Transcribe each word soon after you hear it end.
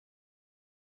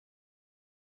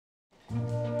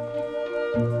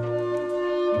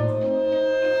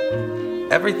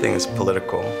Everything is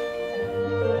political.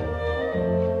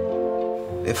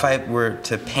 If I were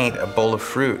to paint a bowl of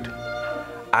fruit,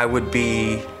 I would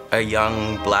be a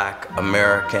young black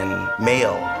American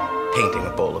male painting a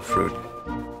bowl of fruit.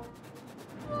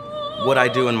 What I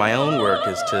do in my own work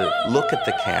is to look at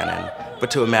the canon,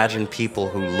 but to imagine people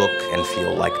who look and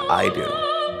feel like I do.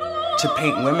 To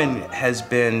paint women has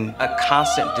been a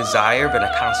constant desire, but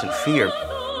a constant fear.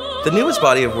 The newest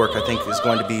body of work, I think, is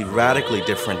going to be radically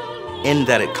different in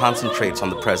that it concentrates on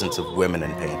the presence of women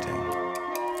in painting.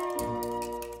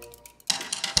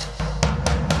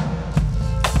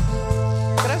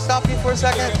 Stop you for a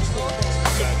second?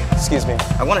 Excuse me.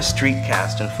 I want to street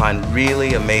cast and find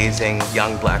really amazing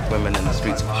young black women in the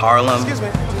streets of Harlem. Excuse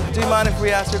me. Do you mind if we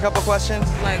ask you a couple questions?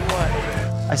 Like what?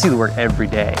 I see the work every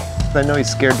day. I know he's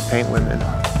scared to paint women.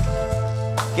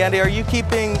 Gandhi, are you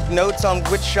keeping notes on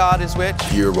which shot is which?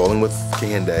 You're rolling with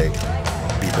Kehinde.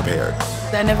 Be prepared.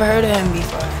 I never heard of him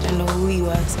before. I didn't know who he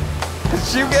was.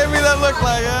 She gave me that look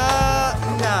like,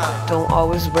 nah. Don't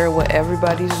always wear what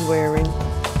everybody's wearing.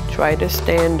 Try to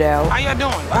stand out. How y'all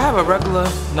doing? I have a regular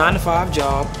 9-to-5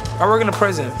 job. I work in a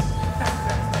prison.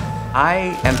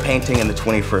 I am painting in the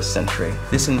 21st century.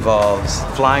 This involves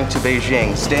flying to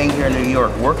Beijing, staying here in New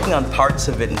York, working on parts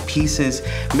of it in pieces,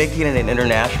 making it an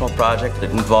international project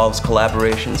that involves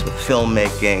collaborations with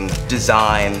filmmaking,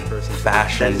 design,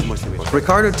 fashion.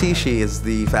 Riccardo Tisci is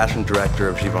the fashion director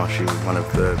of Givenchy, one of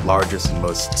the largest and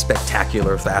most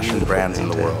spectacular fashion brands in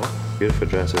the world. Beautiful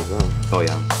dress as well. Oh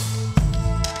yeah.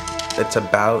 It's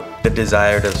about the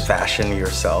desire to fashion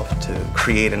yourself, to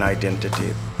create an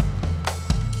identity.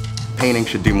 Painting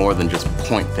should do more than just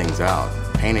point things out.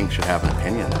 Painting should have an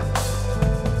opinion.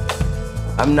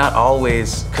 I'm not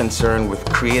always concerned with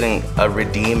creating a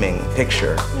redeeming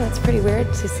picture. Yeah, it's pretty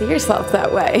weird to see yourself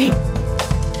that way.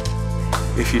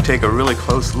 If you take a really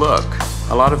close look,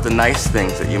 a lot of the nice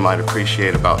things that you might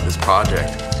appreciate about this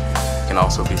project can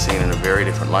also be seen in a very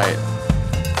different light.